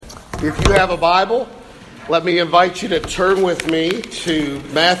If you have a Bible, let me invite you to turn with me to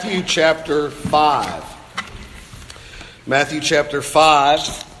Matthew chapter 5. Matthew chapter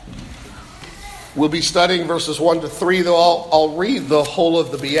 5. We'll be studying verses 1 to 3, though I'll read the whole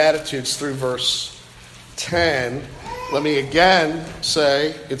of the Beatitudes through verse 10. Let me again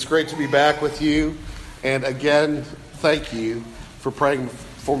say it's great to be back with you. And again, thank you for praying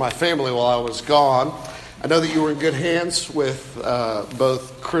for my family while I was gone. I know that you were in good hands with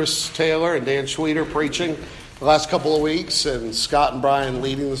both Chris Taylor and Dan Schweeder preaching the last couple of weeks, and Scott and Brian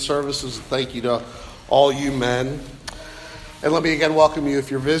leading the services. Thank you to all you men. And let me again welcome you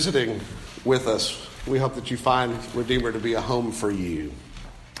if you're visiting with us. We hope that you find Redeemer to be a home for you.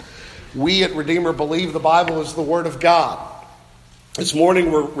 We at Redeemer believe the Bible is the Word of God. This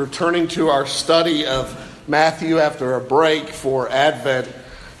morning we're returning to our study of Matthew after a break for Advent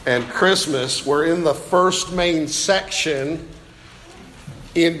and Christmas. We're in the first main section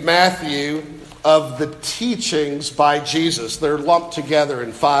in Matthew of the teachings by Jesus. They're lumped together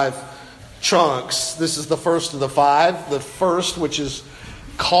in 5 chunks. This is the first of the 5. The first, which is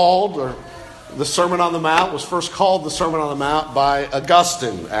called, or the Sermon on the Mount, was first called the Sermon on the Mount by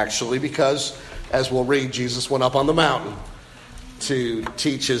Augustine, actually, because, as we'll read, Jesus went up on the mountain to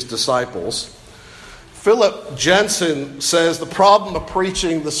teach his disciples. Philip Jensen says the problem of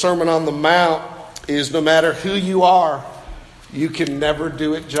preaching the Sermon on the Mount is no matter who you are, you can never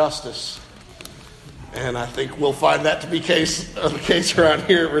do it justice. And I think we'll find that to be the case around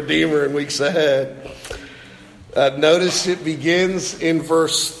here at Redeemer in weeks ahead. Notice it begins in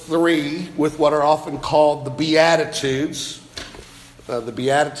verse 3 with what are often called the Beatitudes. The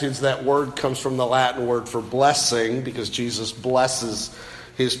Beatitudes, that word comes from the Latin word for blessing, because Jesus blesses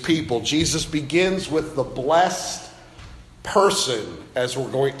his people. Jesus begins with the blessed person, as we're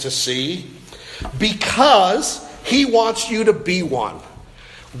going to see, because he wants you to be one.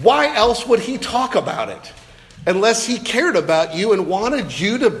 Why else would he talk about it unless he cared about you and wanted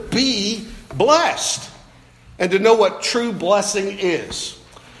you to be blessed and to know what true blessing is?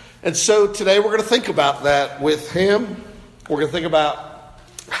 And so today we're going to think about that with him. We're going to think about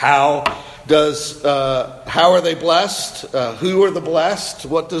how are they blessed? Who are the blessed?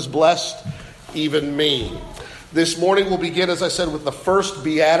 What does blessed even mean? This morning we'll begin, as I said, with the first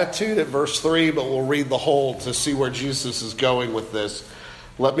beatitude at verse 3, but we'll read the whole to see where Jesus is going with this.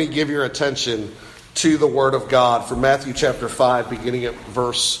 Let me give your attention to the Word of God from Matthew chapter 5, beginning at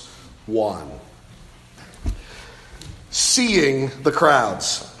verse 1. Seeing the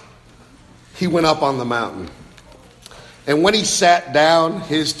crowds, he went up on the mountain. And when he sat down,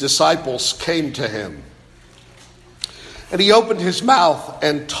 his disciples came to him. And he opened his mouth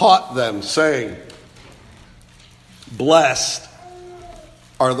and taught them, saying, "Blessed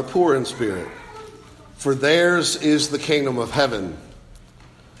are the poor in spirit, for theirs is the kingdom of heaven.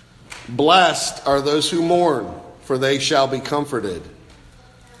 Blessed are those who mourn, for they shall be comforted.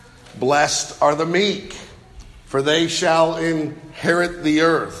 Blessed are the meek, for they shall inherit the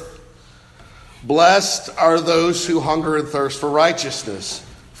earth. Blessed are those who hunger and thirst for righteousness,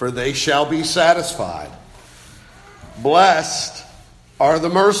 for they shall be satisfied. Blessed are the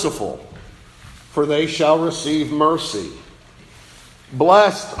merciful, for they shall receive mercy.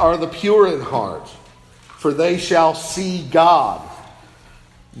 Blessed are the pure in heart, for they shall see God.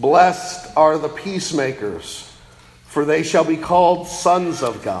 Blessed are the peacemakers, for they shall be called sons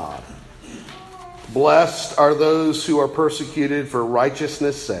of God. Blessed are those who are persecuted for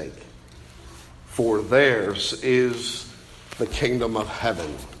righteousness' sake, for theirs is the kingdom of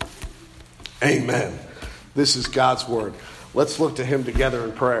heaven." Amen. This is God's word. Let's look to him together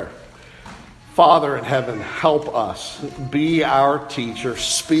in prayer. Father in heaven, help us. Be our teacher.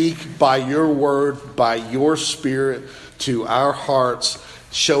 Speak by your word, by your spirit to our hearts.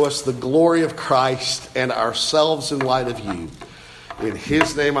 Show us the glory of Christ and ourselves in light of you. In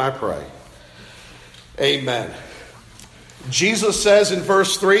his name I pray. Amen. Jesus says in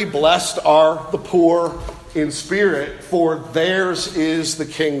verse 3, "Blessed are the poor in spirit, for theirs is the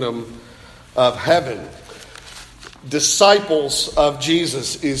kingdom of heaven." Disciples of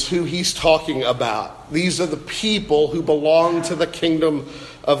Jesus is who he's talking about. These are the people who belong to the kingdom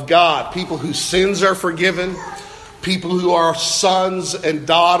of God. People whose sins are forgiven. People who are sons and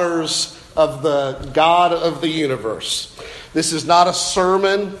daughters of the God of the universe. This is not a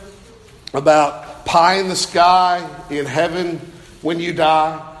sermon about pie in the sky in heaven when you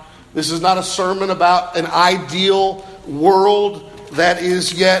die. This is not a sermon about an ideal world that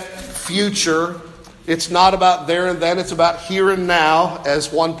is yet future. It's not about there and then. It's about here and now,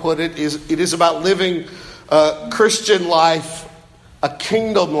 as one put it. It is about living a Christian life, a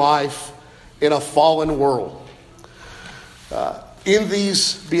kingdom life in a fallen world. in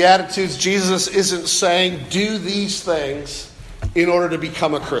these Beatitudes, Jesus isn't saying, do these things in order to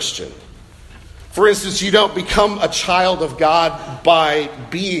become a Christian. For instance, you don't become a child of God by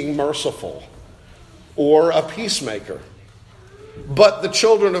being merciful or a peacemaker. But the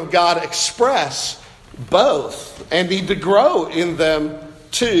children of God express both and need to grow in them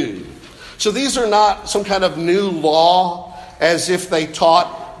too. So these are not some kind of new law as if they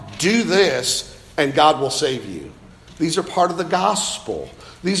taught, do this and God will save you. These are part of the gospel.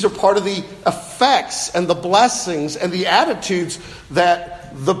 These are part of the effects and the blessings and the attitudes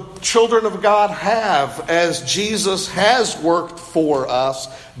that the children of God have as Jesus has worked for us,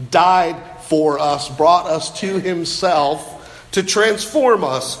 died for us, brought us to himself to transform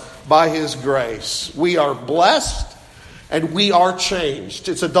us by his grace. We are blessed and we are changed.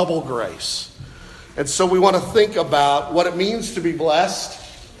 It's a double grace. And so we want to think about what it means to be blessed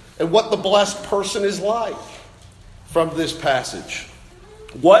and what the blessed person is like from this passage.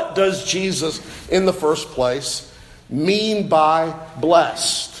 What does Jesus, in the first place, mean by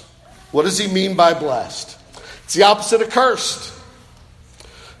blessed? What does he mean by blessed? It's the opposite of cursed.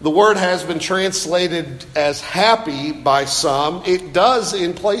 The word has been translated as happy by some. It does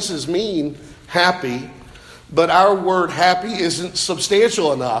in places mean happy, but our word happy isn't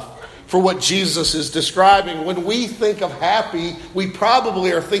substantial enough for what Jesus is describing. When we think of happy, we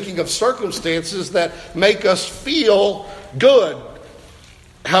probably are thinking of circumstances that make us feel good,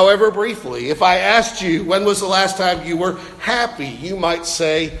 however briefly. If I asked you, when was the last time you were happy? You might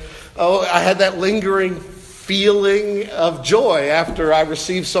say, oh, I had that lingering feeling of joy after I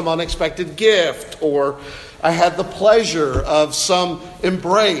received some unexpected gift, or I had the pleasure of some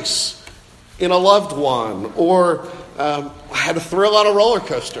embrace in a loved one, or I had a thrill on a roller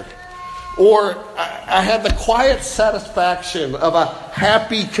coaster, or I had the quiet satisfaction of a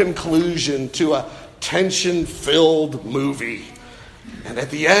happy conclusion to a tension-filled movie. And at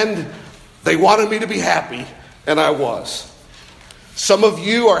the end, they wanted me to be happy, and I was. Some of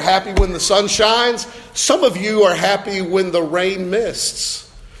you are happy when the sun shines. Some of you are happy when the rain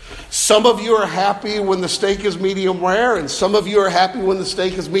mists. Some of you are happy when the steak is medium rare, and some of you are happy when the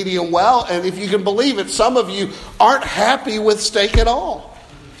steak is medium well. And if you can believe it, some of you aren't happy with steak at all.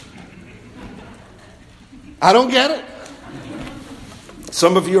 I don't get it.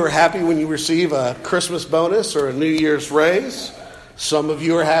 Some of you are happy when you receive a Christmas bonus or a New Year's raise. Some of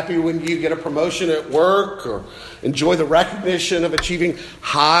you are happy when you get a promotion at work or enjoy the recognition of achieving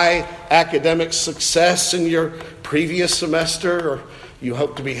high academic success in your previous semester, or you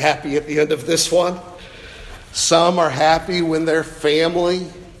hope to be happy at the end of this one. Some are happy when their family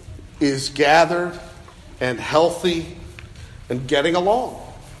is gathered and healthy and getting along.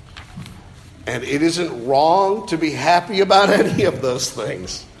 And it isn't wrong to be happy about any of those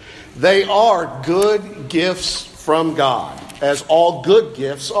things. They are good gifts from God, as all good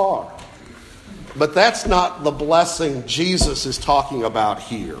gifts are. But that's not the blessing Jesus is talking about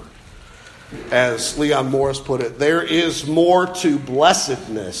here. As Leon Morris put it, there is more to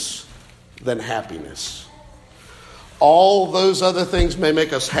blessedness than happiness. All those other things may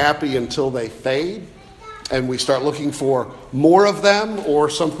make us happy until they fade, and we start looking for more of them or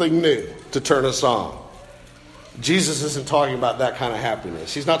something new to turn us on. Jesus isn't talking about that kind of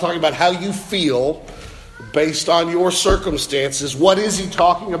happiness. He's not talking about how you feel based on your circumstances. What is he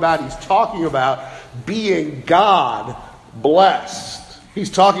talking about? He's talking about being God blessed. He's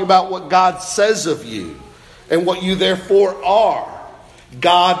talking about what God says of you and what you therefore are.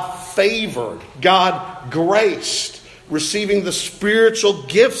 God favored, God graced, receiving the spiritual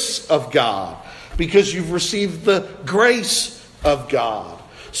gifts of God because you've received the grace of God,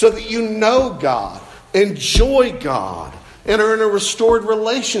 so that you know God, enjoy God, and are in a restored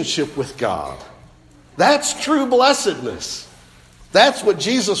relationship with God. That's true blessedness. That's what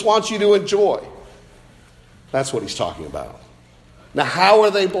Jesus wants you to enjoy. That's what he's talking about. Now, how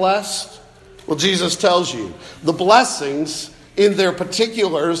are they blessed? Well, Jesus tells you. The blessings in their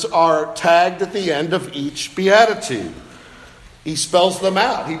particulars are tagged at the end of each beatitude. He spells them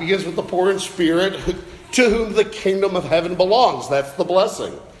out. He begins with the poor in spirit, to whom the kingdom of heaven belongs. That's the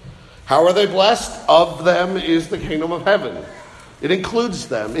blessing. How are they blessed? Of them is the kingdom of heaven. It includes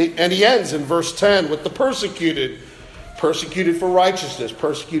them. And he ends in verse 10 with the persecuted. Persecuted for righteousness,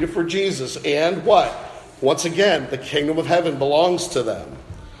 persecuted for Jesus. And what? Once again, the kingdom of heaven belongs to them.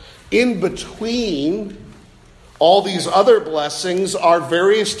 In between all these other blessings are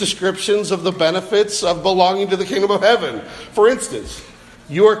various descriptions of the benefits of belonging to the kingdom of heaven. For instance,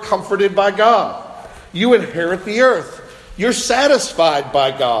 you are comforted by God. You inherit the earth. You're satisfied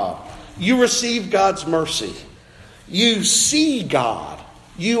by God. You receive God's mercy. You see God.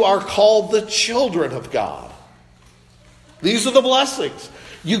 You are called the children of God. These are the blessings.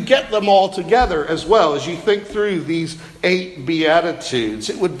 You get them all together as well as you think through these 8 Beatitudes.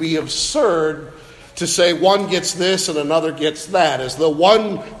 It would be absurd to say one gets this and another gets that, as though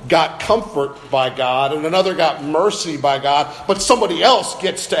one got comfort by God and another got mercy by God, but somebody else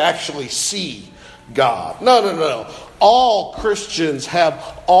gets to actually see God. No. All Christians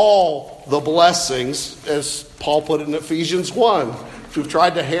have all the blessings, as Paul put it in Ephesians 1. We've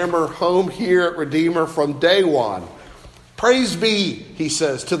tried to hammer home here at Redeemer from day one. Praise be, he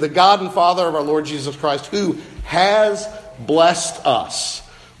says, to the God and Father of our Lord Jesus Christ, who has blessed us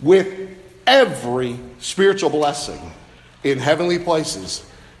with every spiritual blessing in heavenly places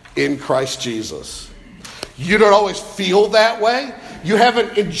in Christ Jesus. You don't always feel that way. You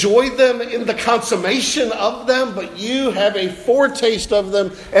haven't enjoyed them in the consummation of them, but you have a foretaste of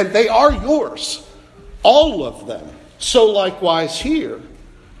them, and they are yours. All of them. So likewise here.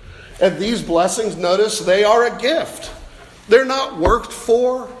 And these blessings, notice, they are a gift. They're not worked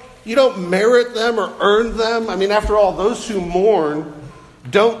for. You don't merit them or earn them. I mean, after all, those who mourn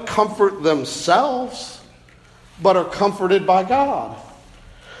don't comfort themselves, but are comforted by God.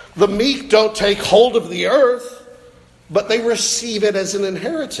 The meek don't take hold of the earth, but they receive it as an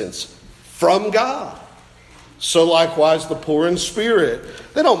inheritance from God. So likewise, the poor in spirit.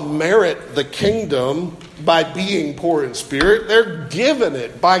 They don't merit the kingdom by being poor in spirit. They're given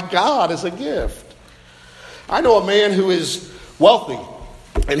it by God as a gift. I know a man who is wealthy,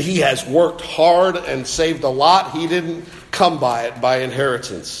 and he has worked hard and saved a lot. He didn't come by it by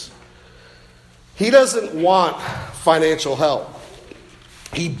inheritance. He doesn't want financial help.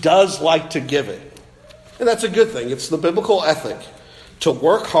 He does like to give it. And that's a good thing. It's the biblical ethic to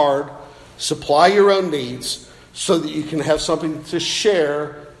work hard, supply your own needs, so that you can have something to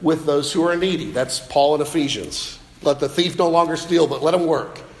share with those who are needy. That's Paul in Ephesians. Let the thief no longer steal, but let him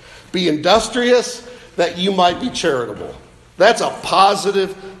work. Be industrious, that you might be charitable. That's a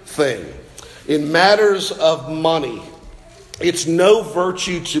positive thing. In matters of money, it's no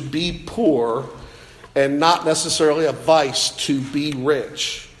virtue to be poor and not necessarily a vice to be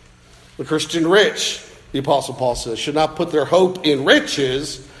rich. The Christian rich, the Apostle Paul says, should not put their hope in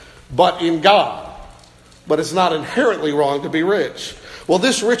riches, but in God. But it's not inherently wrong to be rich. Well,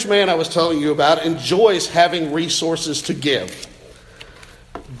 this rich man I was telling you about enjoys having resources to give.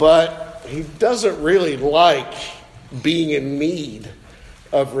 But he doesn't really like being in need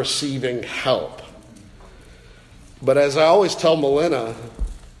of receiving help. But as I always tell Melina,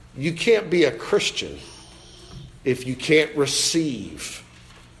 you can't be a Christian if you can't receive.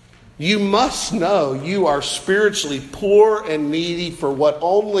 You must know you are spiritually poor and needy for what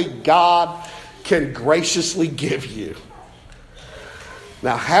only God can graciously give you.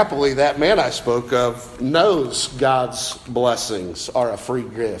 Now, happily, that man I spoke of knows God's blessings are a free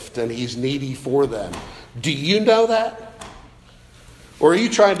gift, and he's needy for them. Do you know that? Or are you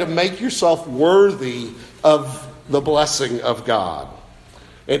trying to make yourself worthy of the blessing of God?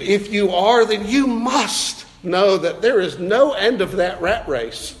 And if you are, then you must know that there is no end of that rat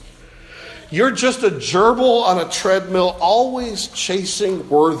race. You're just a gerbil on a treadmill, always chasing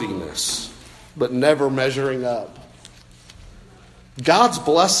worthiness, but never measuring up. God's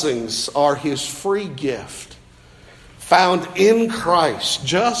blessings are his free gift, found in Christ.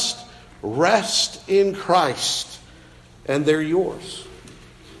 Just rest in Christ, and they're yours.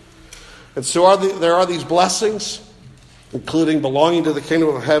 And so there are these blessings, including belonging to the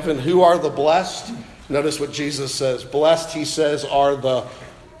kingdom of heaven. Who are the blessed? Notice what Jesus says. Blessed, he says, are the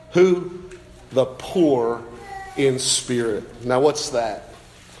who? The poor in spirit. Now, what's that?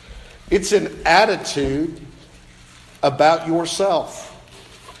 It's an attitude about yourself.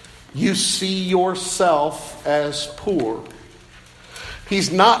 You see yourself as poor.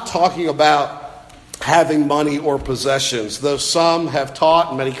 He's not talking about having money or possessions, though some have taught,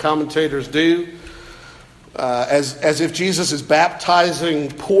 and many commentators do, as if Jesus is baptizing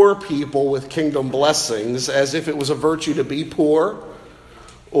poor people with kingdom blessings, as if it was a virtue to be poor,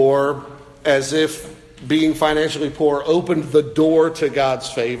 or as if being financially poor opened the door to God's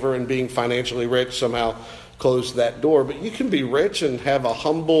favor and being financially rich somehow closed that door. But you can be rich and have a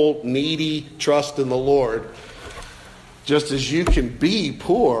humble, needy trust in the Lord, just as you can be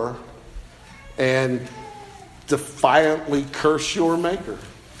poor and defiantly curse your Maker.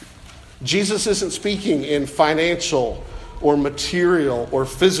 Jesus isn't speaking in financial or material or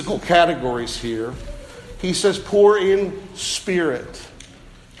physical categories here. He says poor in spirit.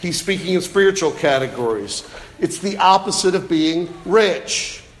 He's speaking in spiritual categories. It's the opposite of being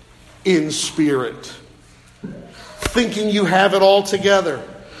rich in spirit. Thinking you have it all together.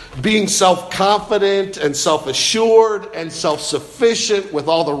 Being self-confident and self-assured and self-sufficient with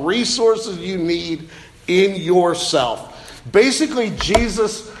all the resources you need in yourself. Basically,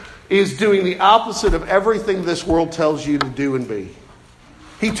 Jesus is doing the opposite of everything this world tells you to do and be.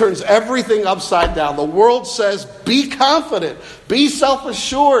 He turns everything upside down. The world says, be confident, be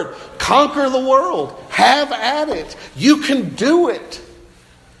self-assured, conquer the world, have at it. You can do it.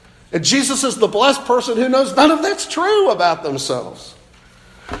 And Jesus is the blessed person who knows none of that's true about themselves.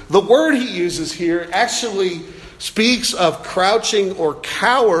 The word he uses here actually speaks of crouching or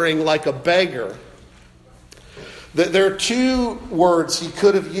cowering like a beggar. There are two words he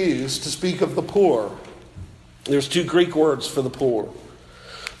could have used to speak of the poor. There's two Greek words for the poor.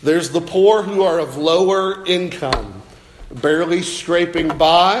 There's the poor who are of lower income, barely scraping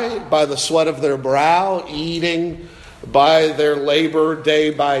by the sweat of their brow, eating by their labor day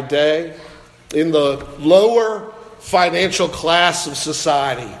by day, in the lower financial class of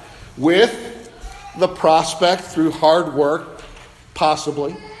society, with the prospect through hard work,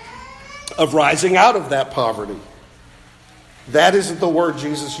 possibly, of rising out of that poverty. That isn't the word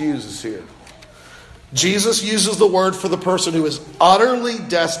Jesus uses here. Jesus uses the word for the person who is utterly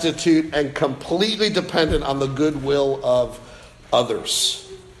destitute and completely dependent on the goodwill of others.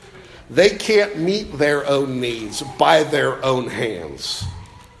 They can't meet their own needs by their own hands.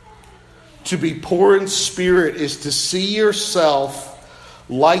 To be poor in spirit is to see yourself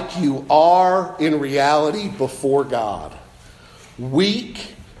like you are in reality before God.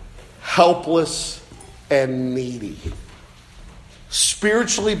 Weak, helpless, and needy.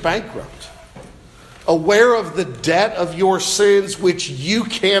 Spiritually bankrupt. Aware of the debt of your sins which you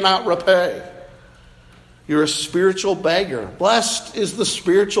cannot repay. You're a spiritual beggar. Blessed is the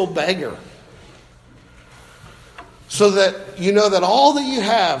spiritual beggar. So that you know that all that you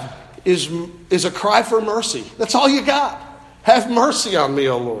have is a cry for mercy. That's all you got. Have mercy on me,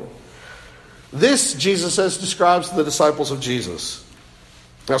 O Lord. This, Jesus says, describes the disciples of Jesus.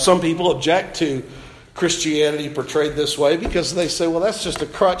 Now, some people object to Christianity portrayed this way because they say, well, that's just a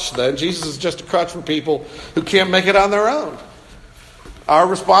crutch then. Jesus is just a crutch for people who can't make it on their own. Our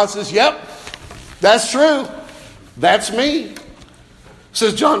response is, yep, that's true. That's me.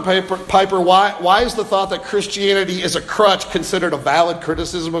 Says John Piper, why is the thought that Christianity is a crutch considered a valid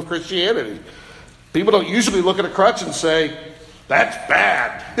criticism of Christianity? People don't usually look at a crutch and say, that's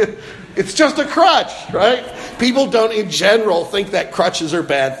bad. It's just a crutch, right? People don't in general think that crutches are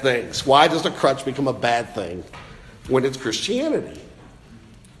bad things. Why does a crutch become a bad thing when it's Christianity?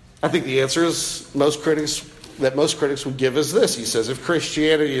 I think the answer is most critics would give is this. He says, if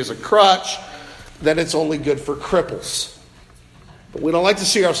Christianity is a crutch, then it's only good for cripples. But we don't like to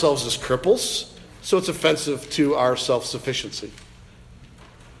see ourselves as cripples, so it's offensive to our self-sufficiency.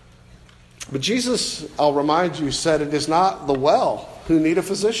 But Jesus, I'll remind you, said it is not the well who need a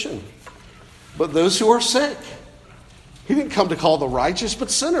physician, but those who are sick. He didn't come to call the righteous,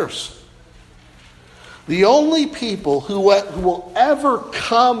 but sinners. The only people who will ever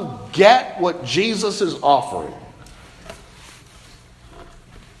come get what Jesus is offering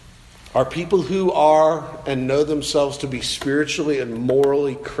are people who are and know themselves to be spiritually and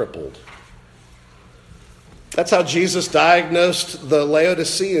morally crippled. That's how Jesus diagnosed the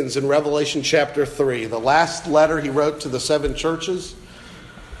Laodiceans in Revelation chapter 3. The last letter he wrote to the 7 churches.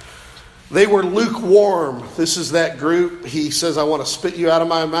 They were lukewarm. This is that group. He says, I want to spit you out of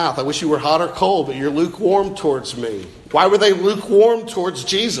my mouth. I wish you were hot or cold, but you're lukewarm towards me. Why were they lukewarm towards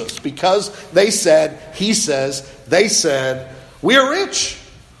Jesus? Because they said, we are rich.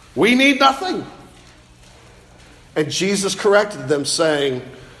 We need nothing. And Jesus corrected them, saying,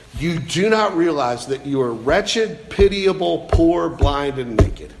 you do not realize that you are wretched, pitiable, poor, blind, and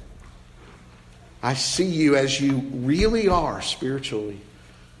naked. I see you as you really are spiritually.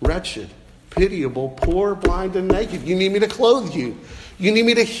 Wretched, pitiable, poor, blind, and naked. You need me to clothe you. You need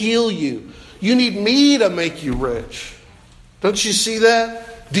me to heal you. You need me to make you rich. Don't you see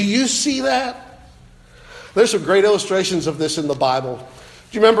that? Do you see that? There's some great illustrations of this in the Bible.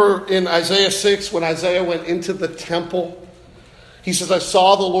 Do you remember in Isaiah 6 when Isaiah went into the temple? He says, I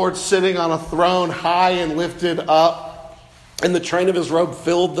saw the Lord sitting on a throne high and lifted up, and the train of his robe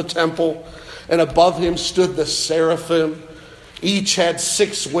filled the temple, and above him stood the seraphim. Each had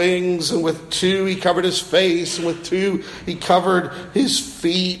 6 wings, and with 2 he covered his face, and with 2 he covered his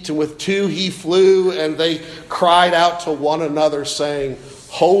feet, and with 2 he flew, and they cried out to one another, saying,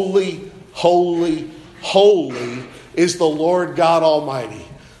 Holy, holy, holy is the Lord God Almighty.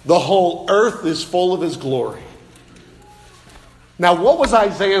 The whole earth is full of his glory. Now, what was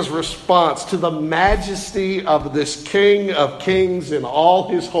Isaiah's response to the majesty of this King of Kings in all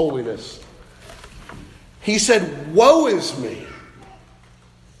his holiness? He said, woe is me,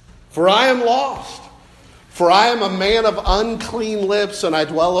 for I am lost. For I am a man of unclean lips, and I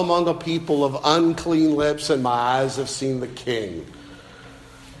dwell among a people of unclean lips, and my eyes have seen the King,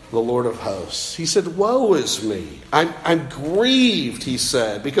 the Lord of hosts. He said, woe is me. I'm grieved, he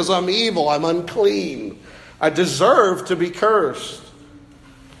said, because I'm evil, I'm unclean. I deserve to be cursed.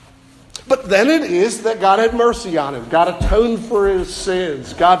 But then it is that God had mercy on him. God atoned for his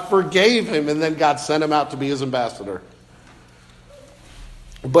sins. God forgave him, and then God sent him out to be his ambassador.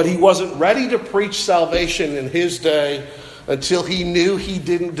 But he wasn't ready to preach salvation in his day until he knew he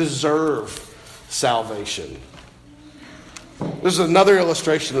didn't deserve salvation. There's another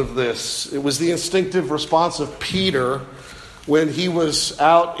illustration of this. It was the instinctive response of Peter when he was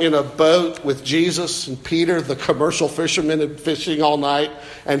out in a boat with Jesus. And Peter, the commercial fisherman, had fishing all night,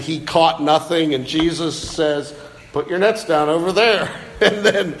 and he caught nothing. And Jesus says, put your nets down over there. And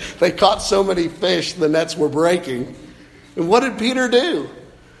then they caught so many fish, the nets were breaking. And what did Peter do?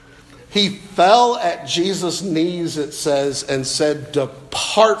 He fell at Jesus' knees, it says, and said,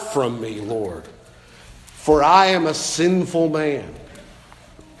 depart from me, Lord, for I am a sinful man.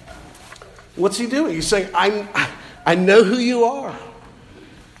 What's he doing? He's saying, I know who you are.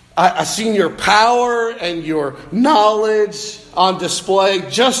 I've seen your power and your knowledge on display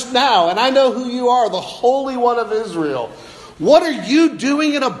just now, and I know who you are, the Holy One of Israel. What are you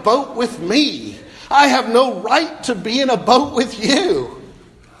doing in a boat with me? I have no right to be in a boat with you.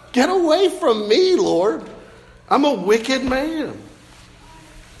 Get away from me, Lord. I'm a wicked man.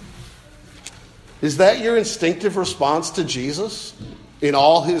 Is that your instinctive response to Jesus in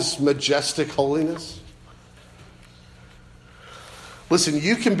all his majestic holiness? Listen,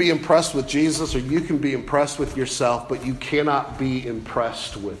 you can be impressed with Jesus or you can be impressed with yourself, but you cannot be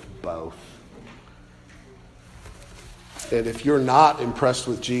impressed with both. And if you're not impressed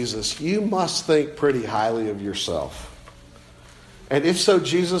with Jesus, you must think pretty highly of yourself. And if so,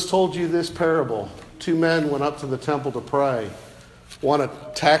 Jesus told you this parable. 2 men went up to the temple to pray. One a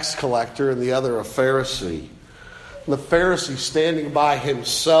tax collector and the other a Pharisee. And the Pharisee, standing by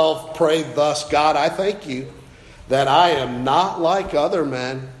himself, prayed thus, God, I thank you that I am not like other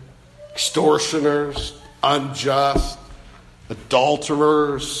men, extortioners, unjust,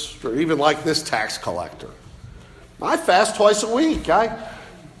 adulterers, or even like this tax collector. I fast twice a week. I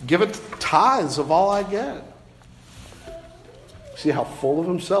give it tithes of all I get. See how full of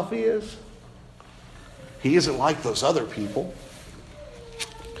himself he is? He isn't like those other people.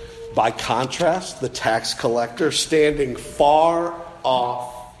 By contrast, the tax collector, standing far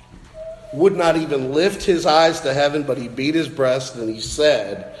off, would not even lift his eyes to heaven, but he beat his breast and he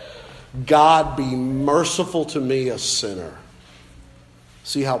said, God, be merciful to me, a sinner.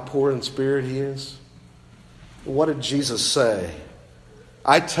 See how poor in spirit he is? What did Jesus say?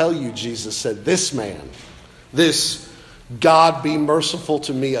 I tell you, Jesus said, this man, this God be merciful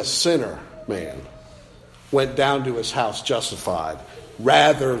to me, a sinner man, went down to his house justified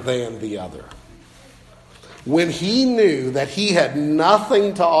rather than the other. When he knew that he had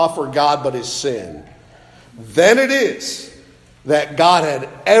nothing to offer God but his sin, then it is that God had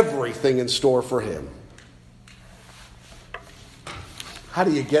everything in store for him. How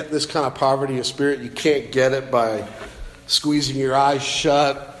do you get this kind of poverty of spirit? You can't get it by squeezing your eyes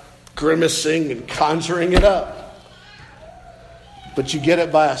shut, grimacing, and conjuring it up. But you get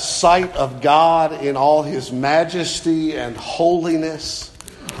it by a sight of God in all his majesty and holiness,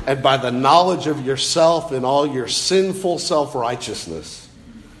 and by the knowledge of yourself in all your sinful self-righteousness.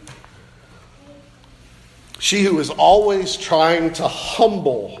 She who is always trying to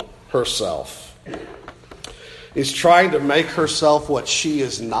humble herself is trying to make herself what she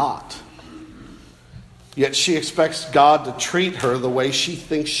is not. Yet she expects God to treat her the way she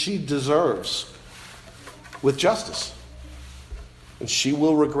thinks she deserves, with justice. And she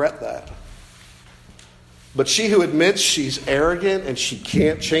will regret that. But she who admits she's arrogant and she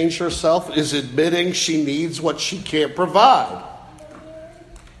can't change herself is admitting she needs what she can't provide.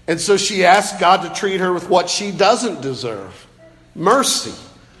 And so she asks God to treat her with what she doesn't deserve, mercy.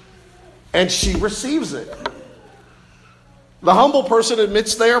 And she receives it. The humble person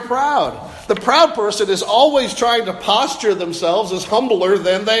admits they are proud. The proud person is always trying to posture themselves as humbler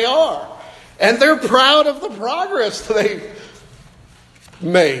than they are. And they're proud of the progress they've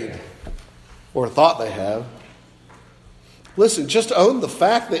made or thought they have. Listen, just own the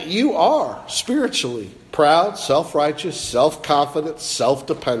fact that you are spiritually proud, self-righteous, self-confident,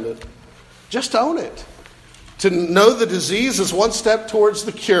 self-dependent. Just own it. To know the disease is one step towards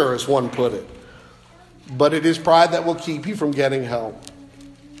the cure, as one put it. But it is pride that will keep you from getting help.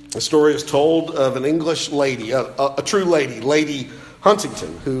 A story is told of an English lady, a true lady, Lady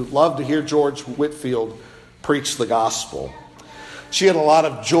Huntington, who loved to hear George Whitefield preach the gospel. She had a lot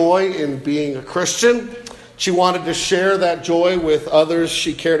of joy in being a Christian. She wanted to share that joy with others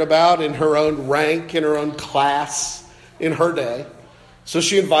she cared about in her own rank, in her own class, in her day. So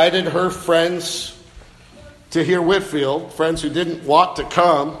she invited her friends to hear Whitefield, friends who didn't want to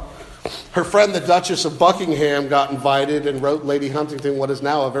come. Her friend, the Duchess of Buckingham, got invited and wrote Lady Huntington what is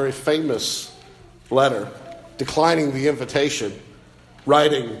now a very famous letter, declining the invitation,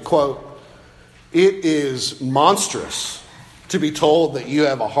 writing, quote, "It is monstrous to be told that you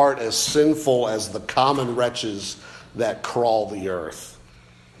have a heart as sinful as the common wretches that crawl the earth."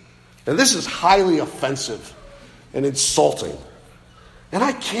 And this is highly offensive and insulting. And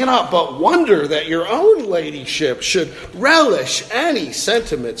I cannot but wonder that your own ladyship should relish any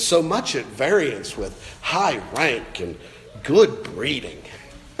sentiment so much at variance with high rank and good breeding.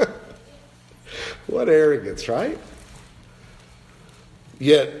 What arrogance, right?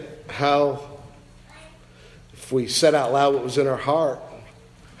 Yet, if we said out loud what was in our heart,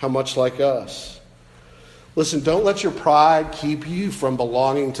 how much like us. Listen, don't let your pride keep you from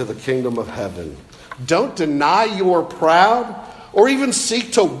belonging to the kingdom of heaven. Don't deny you're proud or even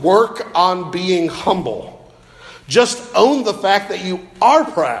seek to work on being humble. Just own the fact that you are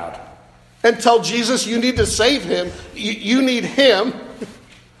proud and tell Jesus you need to save him. You need him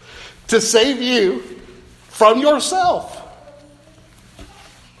to save you from yourself.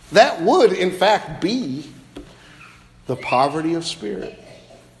 That would, in fact, be the poverty of spirit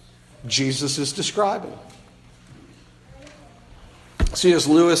Jesus is describing. C.S.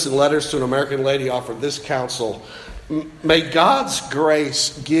 Lewis, in Letters to an American Lady, offered this counsel: may God's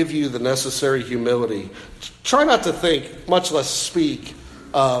grace give you the necessary humility. Try not to think, much less speak,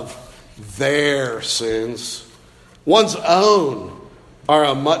 of their sins. One's own are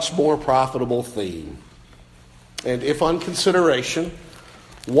a much more profitable theme. And if on consideration,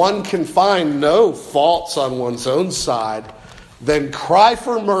 one can find no faults on one's own side, then cry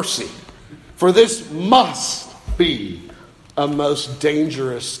for mercy, for this must be a most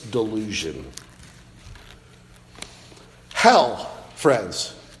dangerous delusion. Hell,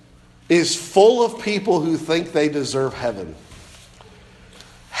 friends, is full of people who think they deserve heaven.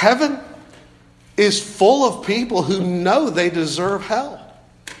 Heaven is full of people who know they deserve hell.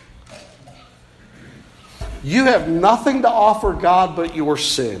 You have nothing to offer God but your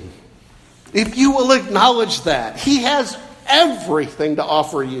sin. If you will acknowledge that, he has everything to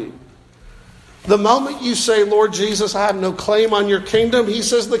offer you. The moment you say, Lord Jesus, I have no claim on your kingdom, he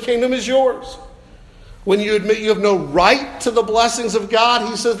says the kingdom is yours. When you admit you have no right to the blessings of God,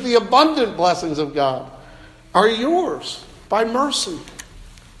 he says the abundant blessings of God are yours by mercy.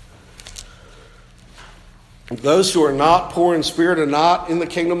 Those who are not poor in spirit are not in the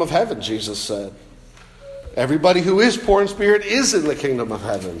kingdom of heaven, Jesus said. Everybody who is poor in spirit is in the kingdom of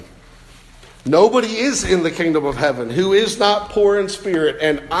heaven. Nobody is in the kingdom of heaven who is not poor in spirit.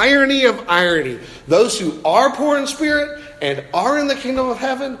 And irony of irony, those who are poor in spirit and are in the kingdom of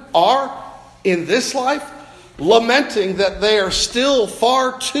heaven are, in this life, lamenting that they are still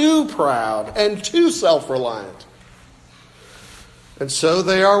far too proud and too self-reliant. And so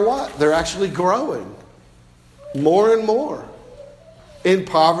they are what? They're actually growing more and more in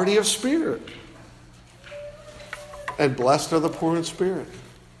poverty of spirit. And blessed are the poor in spirit,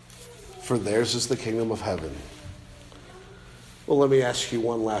 for theirs is the kingdom of heaven. Well, let me ask you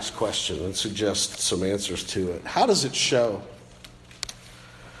one last question and suggest some answers to it. How does it show?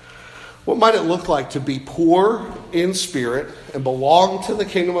 What might it look like to be poor in spirit and belong to the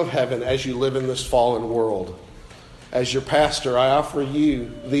kingdom of heaven as you live in this fallen world? As your pastor, I offer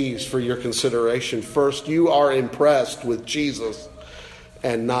you these for your consideration. First, you are impressed with Jesus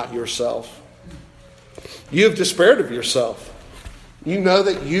and not yourself. You have despaired of yourself. You know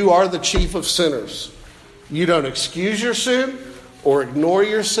that you are the chief of sinners. You don't excuse your sin or ignore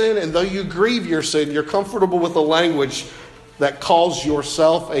your sin, and though you grieve your sin, you're comfortable with the language that calls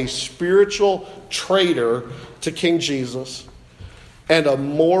yourself a spiritual traitor to King Jesus and a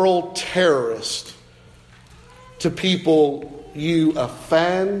moral terrorist to people you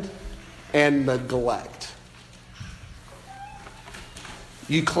offend and neglect.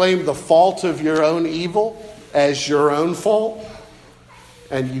 You claim the fault of your own evil as your own fault,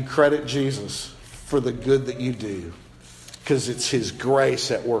 and you credit Jesus for the good that you do because it's his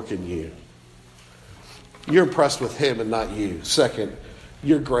grace at work in you. You're impressed with him and not you. Second,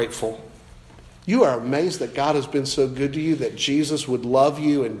 you're grateful. You are amazed that God has been so good to you, that Jesus would love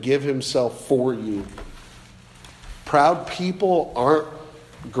you and give himself for you. Proud people aren't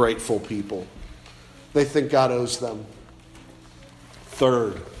grateful people. They think God owes them.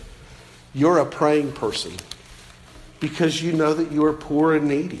 Third, you're a praying person because you know that you are poor and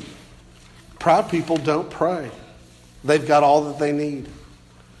needy. Proud people don't pray. They've got all that they need.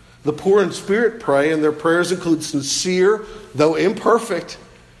 The poor in spirit pray, and their prayers include sincere, though imperfect,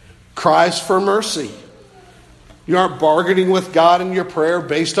 cries for mercy. You aren't bargaining with God in your prayer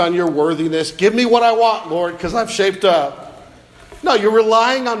based on your worthiness. Give me what I want, Lord, because I've shaped up. No, you're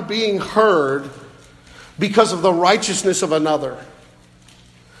relying on being heard because of the righteousness of another.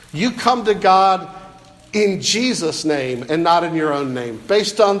 You come to God in Jesus' name and not in your own name,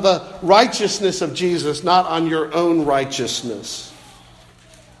 based on the righteousness of Jesus, not on your own righteousness.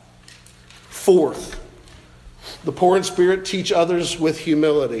 Fourth, the poor in spirit teach others with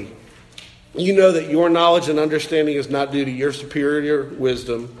humility. You know that your knowledge and understanding is not due to your superior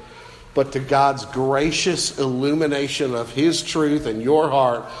wisdom, but to God's gracious illumination of His truth in your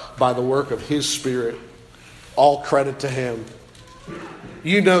heart by the work of His Spirit. All credit to Him.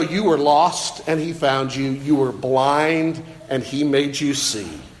 You know you were lost and He found you. You were blind and He made you see.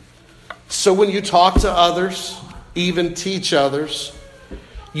 So when you talk to others, even teach others,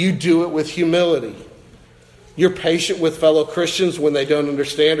 you do it with humility. You're patient with fellow Christians when they don't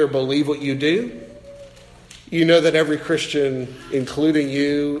understand or believe what you do. You know that every Christian, including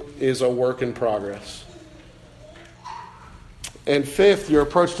you, is a work in progress. And fifth, your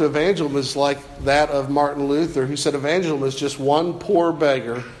approach to evangelism is like that of Martin Luther, who said evangelism is just one poor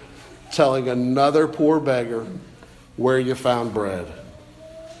beggar telling another poor beggar where you found bread.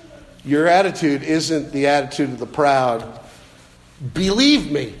 Your attitude isn't the attitude of the proud.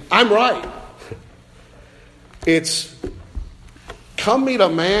 Believe me, I'm right. It's, come meet a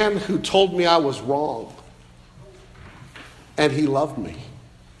man who told me I was wrong, and he loved me.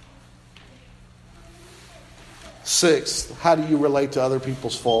 Sixth, how do you relate to other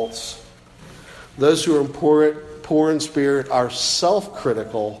people's faults? Those who are poor in spirit are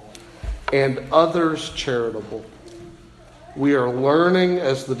self-critical and others charitable. We are learning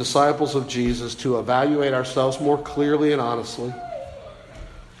as the disciples of Jesus to evaluate ourselves more clearly and honestly,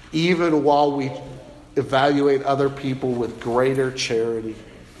 even while we evaluate other people with greater charity.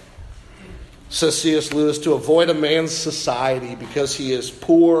 Says C.S. Lewis, to avoid a man's society because he is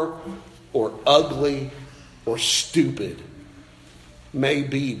poor or ugly or stupid may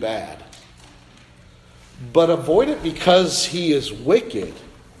be bad. But avoid it because he is wicked,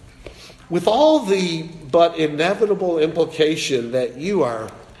 with all the but inevitable implication that you are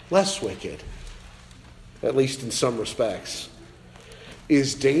less wicked, at least in some respects,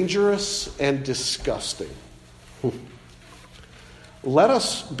 is dangerous and disgusting. Let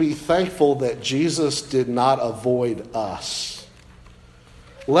us be thankful that Jesus did not avoid us.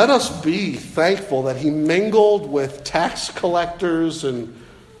 Let us be thankful that He mingled with tax collectors and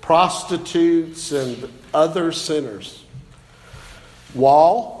prostitutes and other sinners,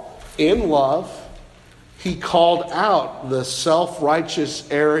 while in love He called out the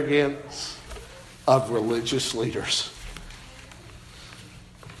self-righteous arrogance of religious leaders.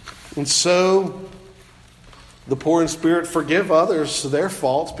 And so, the poor in spirit forgive others their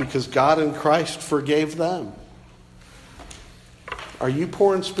faults because God in Christ forgave them. Are you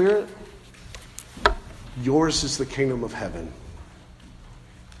poor in spirit? Yours is the kingdom of heaven.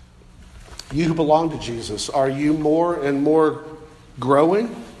 You who belong to Jesus, are you more and more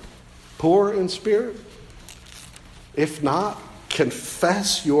growing poor in spirit? If not,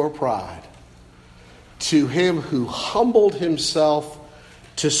 confess your pride to Him who humbled Himself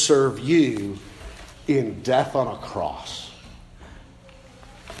to serve you in death on a cross.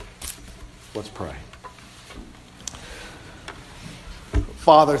 Let's pray.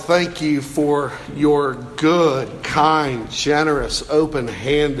 Father, thank you for your good, kind, generous,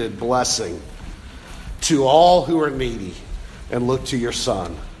 open-handed blessing to all who are needy and look to your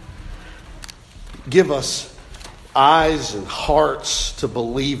Son. Give us eyes and hearts to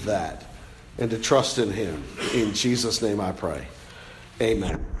believe that and to trust in Him. In Jesus' name I pray.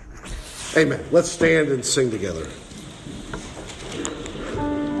 Amen. Amen. Let's stand and sing together.